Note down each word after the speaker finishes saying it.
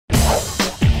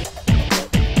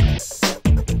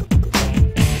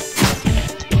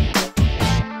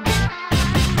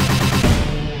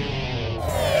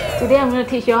Today I'm going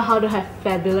to teach you how to have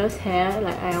fabulous hair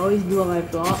like I always do on my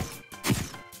vlog.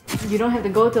 You don't have to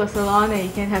go to a salon and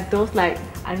you can have those like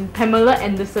Pamela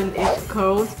Anderson-ish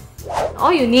curls.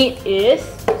 All you need is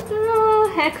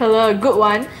hair color, a good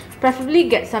one. Preferably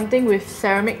get something with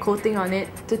ceramic coating on it.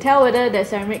 To tell whether that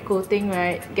ceramic coating,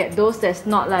 right, get those that's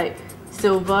not like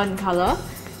silver in color.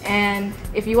 And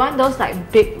if you want those like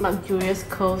big luxurious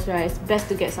curls, right, it's best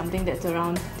to get something that's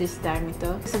around this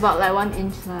diameter. It's about like 1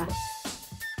 inch lah.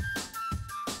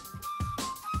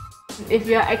 If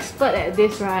you're expert at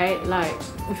this, right, like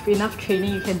with enough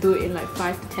training you can do it in like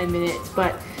 5 to 10 minutes.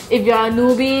 But if you're a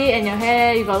newbie and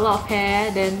you got a lot of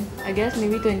hair, then I guess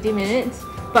maybe 20 minutes.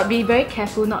 But be very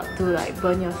careful not to like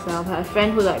burn yourself. I had a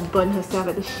friend who like burned herself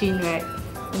at the shin, right?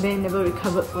 And then never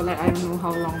recovered for like I don't know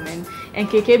how long, man. And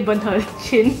KK burnt her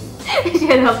chin. She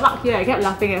had a mark here. I kept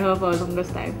laughing at her for the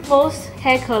longest time. Most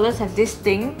hair curlers have this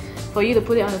thing for you to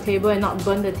put it on the table and not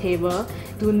burn the table.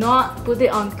 Do not put it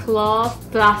on cloth,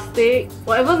 plastic,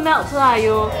 whatever melts lah,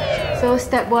 yo. So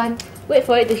step 1, wait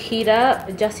for it to heat up,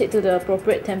 adjust it to the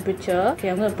appropriate temperature. Okay,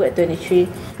 I'm gonna put it at 23.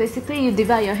 Basically, you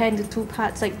divide your hair into 2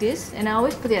 parts like this, and I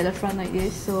always put it at the front like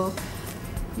this. So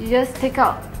you just take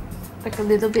out like a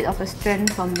little bit of a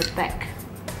strand from the back.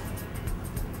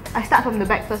 I start from the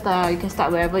back first, you can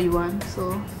start wherever you want.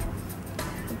 So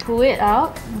pull it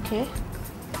out, okay.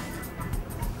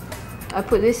 I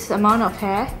put this amount of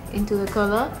hair into the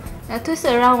curler, and I twist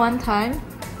it around 1 time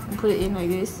and put it in like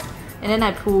this, and then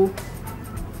I pull,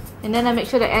 and then I make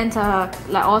sure the ends are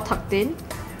like all tucked in,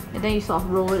 and then you sort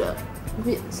of roll it up a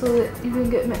bit so that you can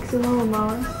get maximum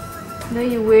amount. And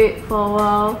then you wait for a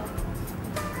while,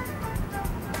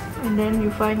 and then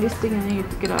you find this thing and then you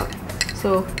pick it up.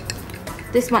 So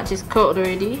this much is curled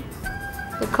already.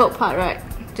 The curled part, right,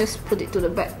 just put it to the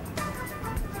back.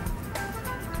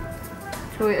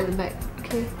 Throw it at the back,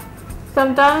 okay.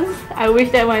 Sometimes I wish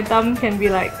that my thumb can be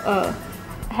like a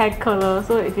hair curler,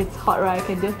 so if it's hot, right, I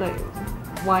can just like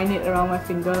wind it around my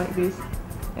finger like this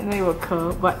and then it will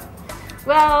curl. But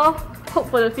well, hope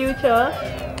for the future.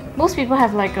 Most people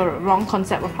have like a wrong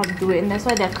concept of how to do it, and that's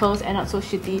why their curls end up so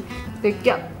shitty. They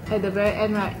get at the very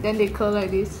end, right, then they curl like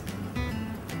this.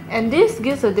 And this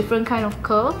gives a different kind of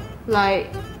curl, like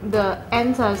the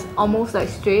ends are almost like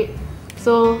straight.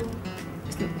 So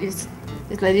it's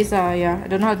like this, yeah, I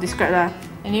don't know how to describe that.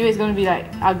 Anyway, it's gonna be like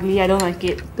ugly, I don't like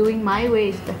it. Doing my way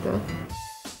is better.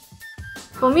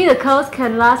 For me, the curls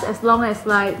can last as long as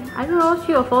like, I don't know,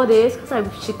 3 or 4 days, because I have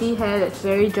shitty hair that's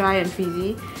very dry and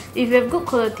frizzy. If you have good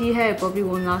quality hair, it probably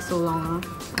won't last so long,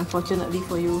 unfortunately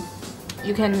for you.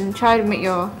 You can try to make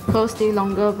your curls stay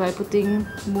longer by putting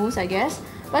mousse, I guess.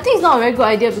 But I think it's not a very good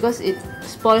idea because it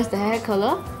spoils the hair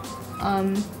color.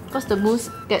 Because the mousse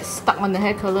gets stuck on the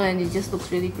hair color and it just looks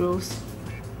really gross.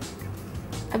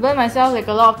 I burned myself like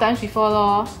a lot of times before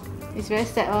lor. It's very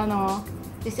sad lor.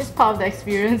 It's just part of the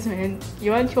experience, man.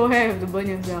 You want show hair, you have to burn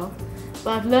yourself.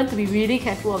 But I've learned to be really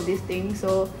careful of this thing,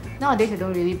 so nowadays I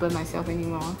don't really burn myself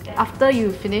anymore. After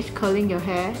you finish curling your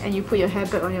hair and you put your hair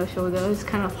back on your shoulders, it's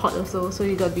kind of hot also, so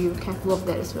you gotta be careful of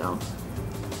that as well.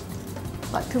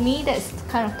 But to me, that's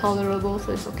kind of tolerable,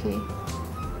 so it's okay.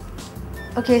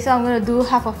 Okay, so I'm gonna do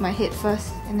half of my head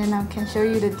first, and then I can show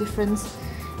you the difference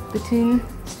between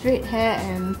straight hair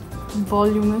and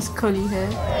voluminous curly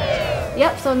hair.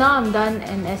 Yep, so now I'm done,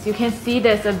 and as you can see,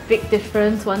 there's a big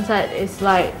difference. One side is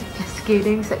like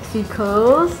cascading sexy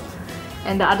curls,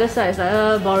 and the other side is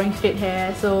like boring straight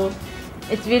hair. So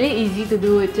it's really easy to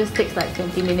do. It just takes like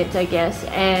 20 minutes, I guess.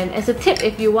 And as a tip,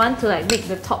 if you want to like make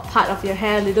the top part of your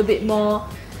hair a little bit more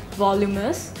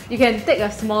voluminous, you can take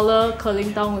a smaller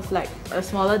curling tong with like a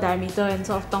smaller diameter and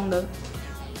sort of tong the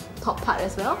top part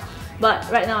as well. But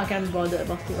right now I can't be bothered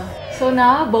about it lah. So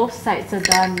now both sides are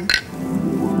done.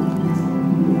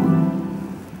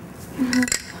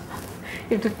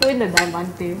 You have to put in the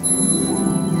diamante.